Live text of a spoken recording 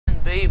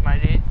bait, my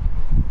dude.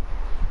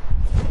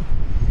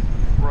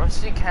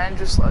 Rusty can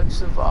just like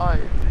survive,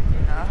 you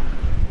know?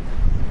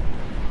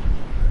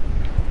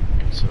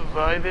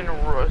 Survive in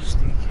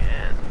Rusty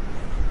can.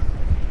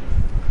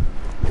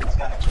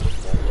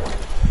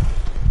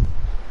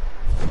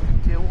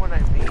 Get what I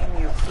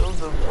mean? You feel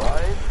the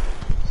vibe?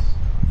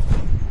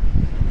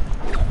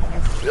 You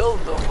feel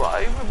the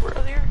vibe,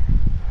 brother?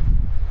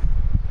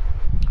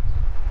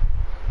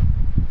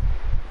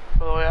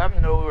 By the way, I'm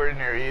nowhere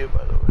near you,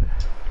 by the way.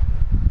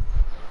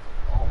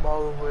 I'm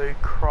all the way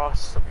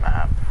across the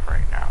map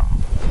right now.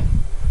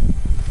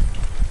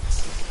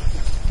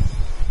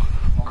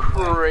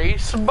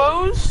 Crace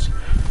bows?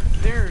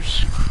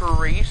 There's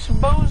crace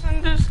bows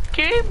in this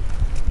game?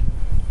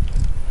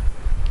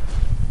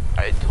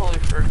 I totally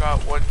forgot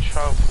what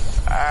shot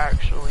was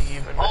actually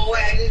even. Oh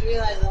wait, I just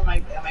realized that my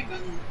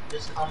gun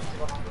just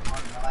commented on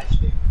my live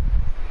stream.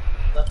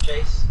 What's up,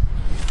 Chase?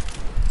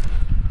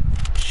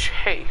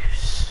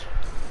 Chase.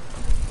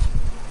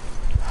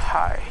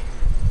 Hi.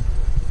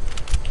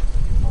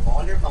 I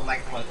wonder if my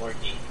microphone's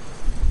working.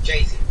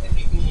 Chase, if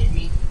you can hear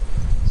me,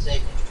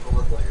 say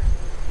controller player.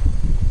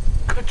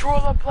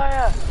 Controller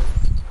player!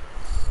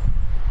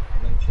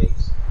 My name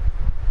Chase.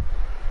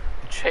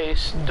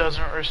 Chase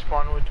doesn't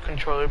respond with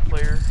controller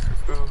player.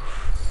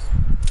 Oof.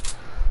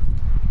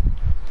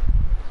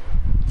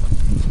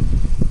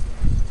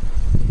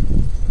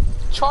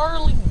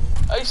 Charlie!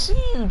 I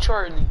see you,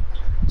 Charlie!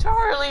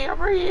 Charlie,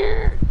 over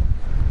here!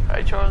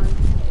 Hi, Charlie.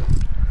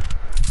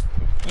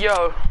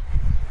 Yo,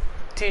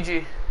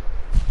 TG.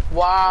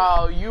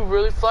 Wow, you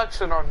really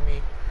flexing on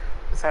me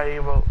with that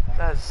emote.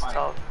 That's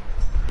tough.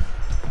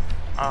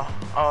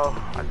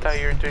 Oh, I thought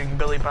you were doing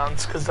Billy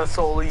Bounce, because that's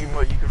the only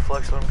emote you can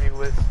flex on me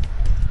with.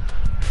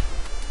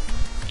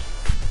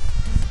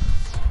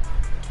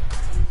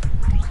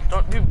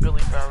 Don't do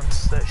Billy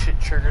Bounce, that shit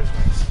triggers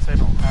me since I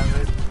don't have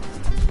it.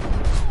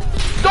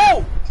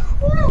 Go!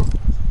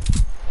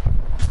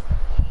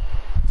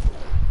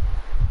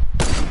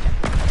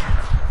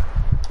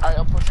 Alright,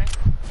 I'm pushing.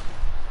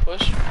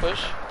 Push,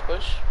 push,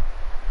 push.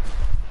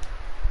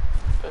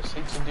 Best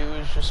thing to do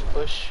is just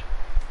push.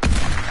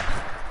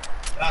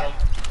 Got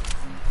him.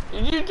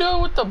 Did you do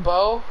it with the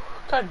bow?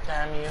 God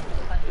damn you.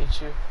 I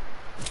hate you.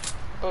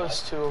 Bow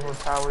is too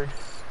overpowered.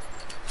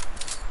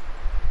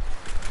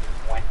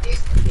 Want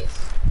this and this.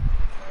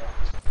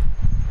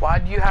 Why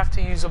do you have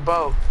to use a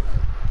bow?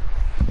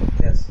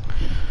 Yes.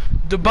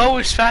 The bow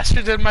is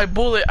faster than my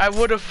bullet. I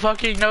would have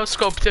fucking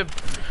no-scoped him.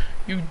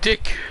 You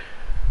dick.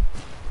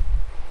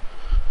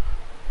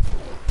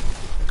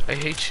 I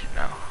hate you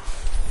now.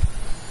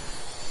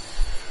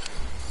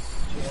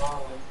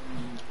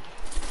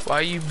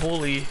 Why you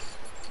bully?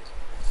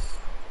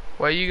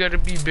 Why you gotta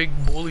be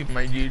big bully,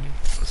 my dude?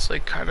 It's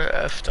like kinda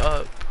effed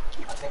up.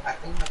 I think my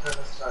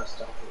cousin started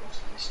stalking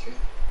watching my stream.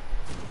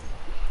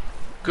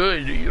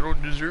 Good, you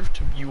don't deserve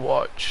to be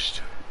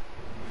watched.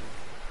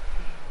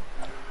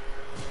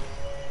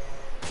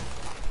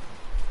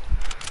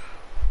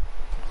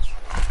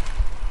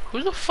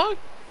 Who the fuck?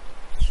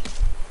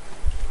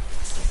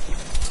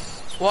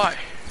 Why?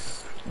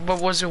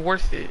 But was it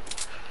worth it?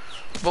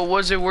 But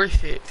was it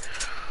worth it?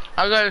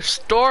 I got a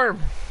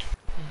Storm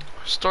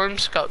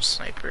Scout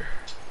Sniper.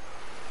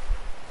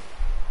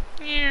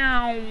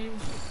 Meow.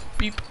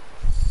 Beep.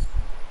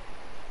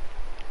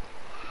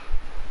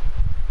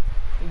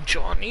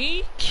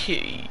 Johnny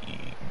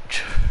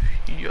Cage.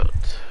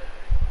 Yut.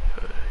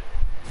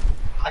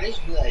 How did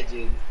you realize,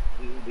 dude,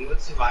 we would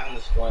survive in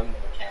the storm with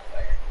a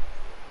campfire?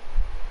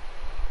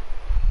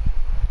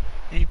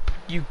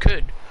 You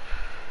could.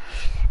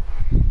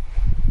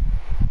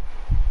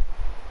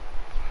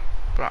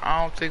 But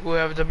I don't think we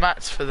have the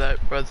mats for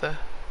that, brother.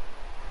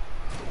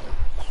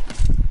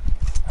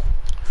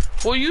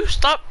 Will you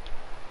stop?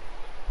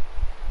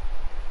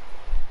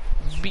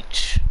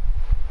 Beach.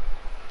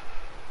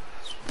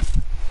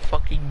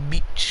 Fucking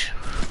beach.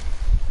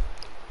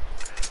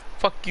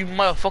 Fuck you,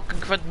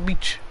 motherfucking fat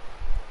beach.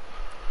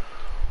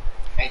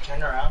 Hey,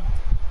 turn around.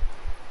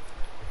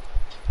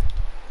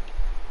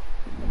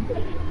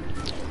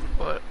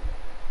 What?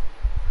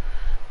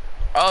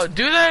 Oh,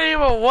 do that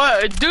emote.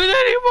 What? Do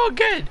that emote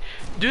again.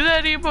 Do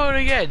that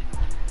emote again.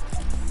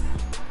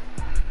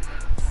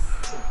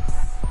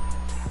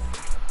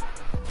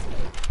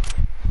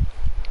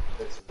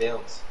 There's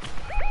builds.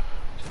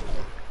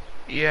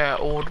 Yeah,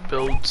 old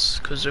builds.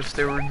 Because if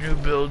there were new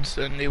builds,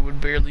 then they would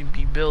barely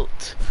be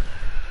built.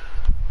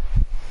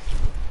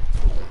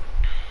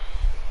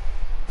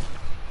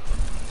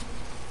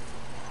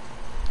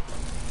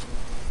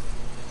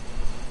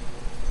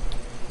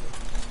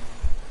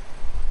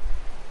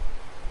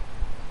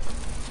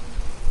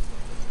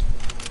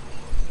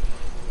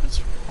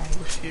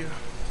 You.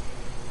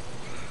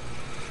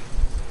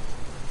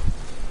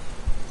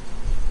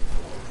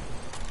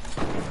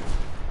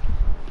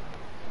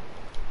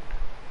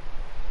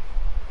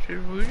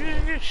 Should we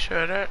just get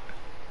shot at?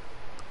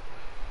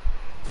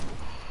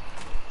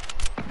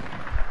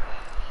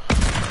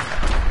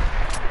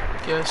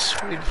 Yes,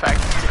 we in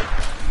fact did.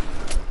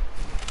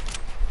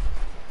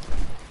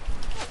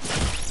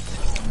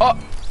 Oh!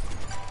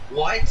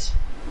 What?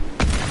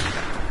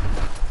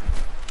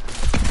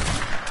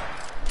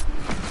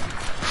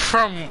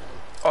 From,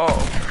 oh,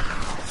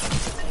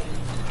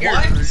 you're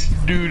What?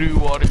 doo-doo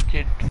water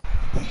kid.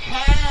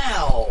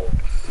 How?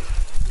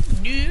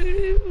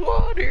 Doo-doo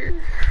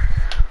water.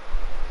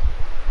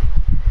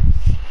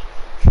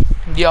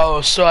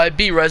 Yo, so I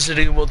beat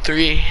Resident Evil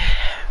 3.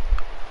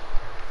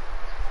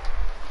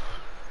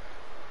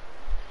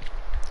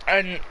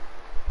 And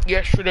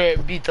yesterday I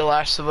beat The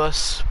Last of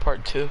Us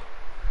Part 2.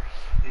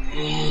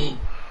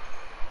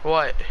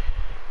 What?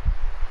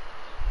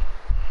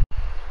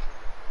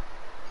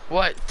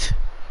 What?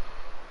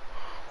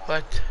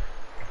 What?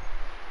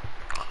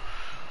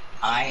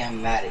 I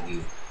am mad at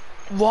you.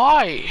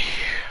 Why?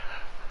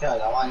 Because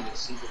I wanted to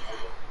see the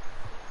movie.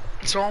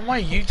 It's on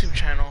my YouTube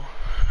channel.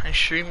 I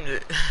streamed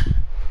it.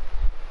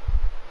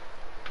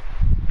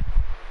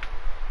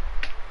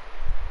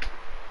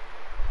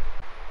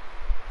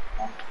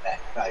 That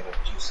guy would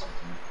do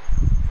something.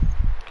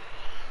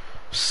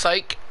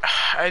 Psych.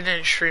 I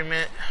didn't stream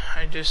it.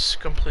 I just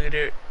completed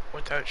it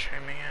without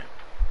streaming it.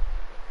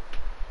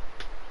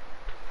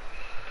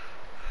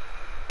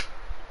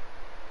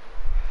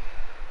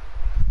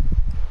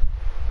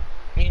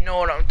 You know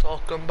what I'm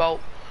talking about.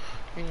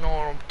 You know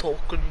what I'm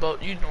talking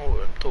about. You know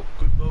what I'm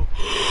talking about.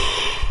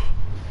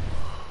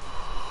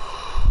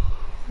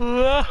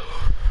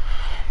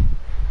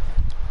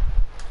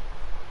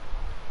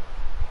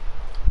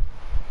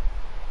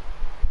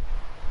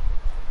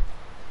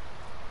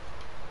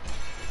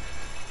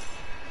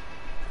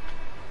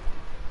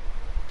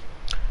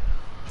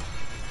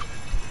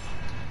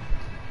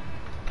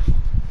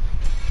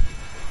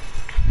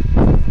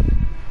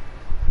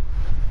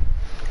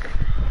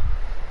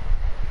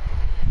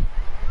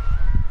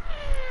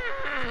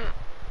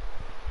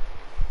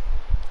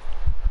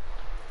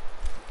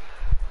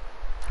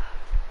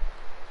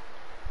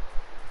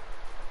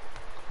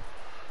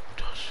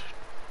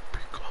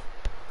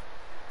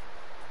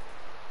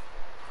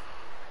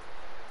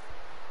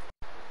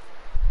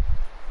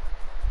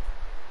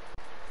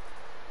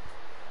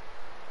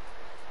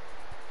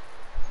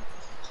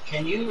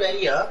 Can you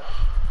ready up?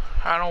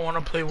 I don't want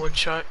to play one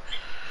shot.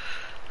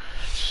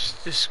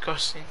 It's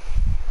disgusting.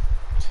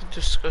 It's a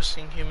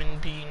disgusting human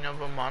being of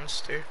a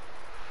monster.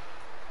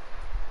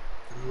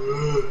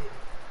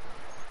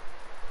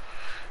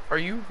 Are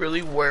you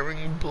really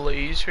wearing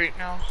Blaze right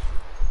now?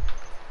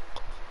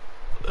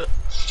 Leave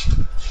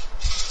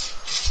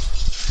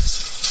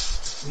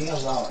me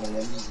alone and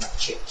then eat my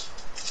chips.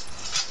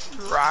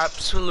 You're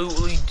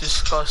absolutely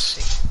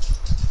disgusting.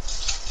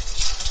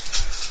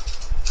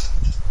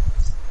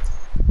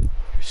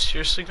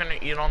 You're seriously gonna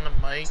eat on the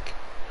mic?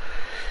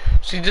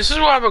 See, this is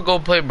why I would go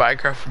play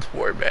Minecraft with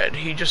Warbad.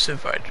 He just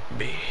invited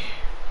me.